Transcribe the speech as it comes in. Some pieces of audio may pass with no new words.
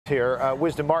here,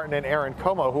 Wisdom Martin and Aaron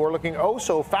Como, who are looking oh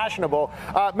so fashionable.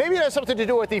 Maybe it has something to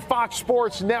do with the Fox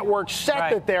Sports Network set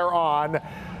that they're on.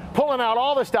 Pulling out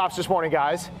all the stops this morning,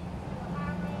 guys.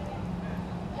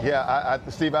 Yeah,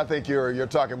 Steve, I think you're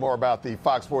talking more about the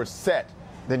Fox Sports set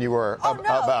than you were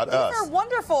about us. These are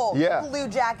wonderful blue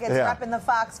jackets repping the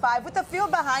Fox 5. With the field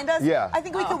behind us, I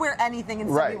think we could wear anything and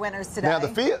still be winners today. Now,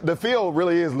 the field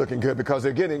really is looking good because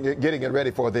they're getting it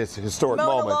ready for this historic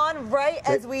moment. Mowing the lawn right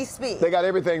as we speak. They got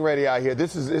everything ready out here.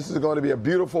 This is going to be a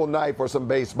beautiful night for some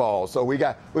baseball. So we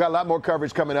got a lot more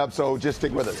coverage coming up, so just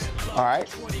stick with us. All right?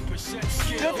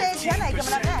 Good day, Jenna,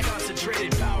 coming up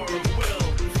next.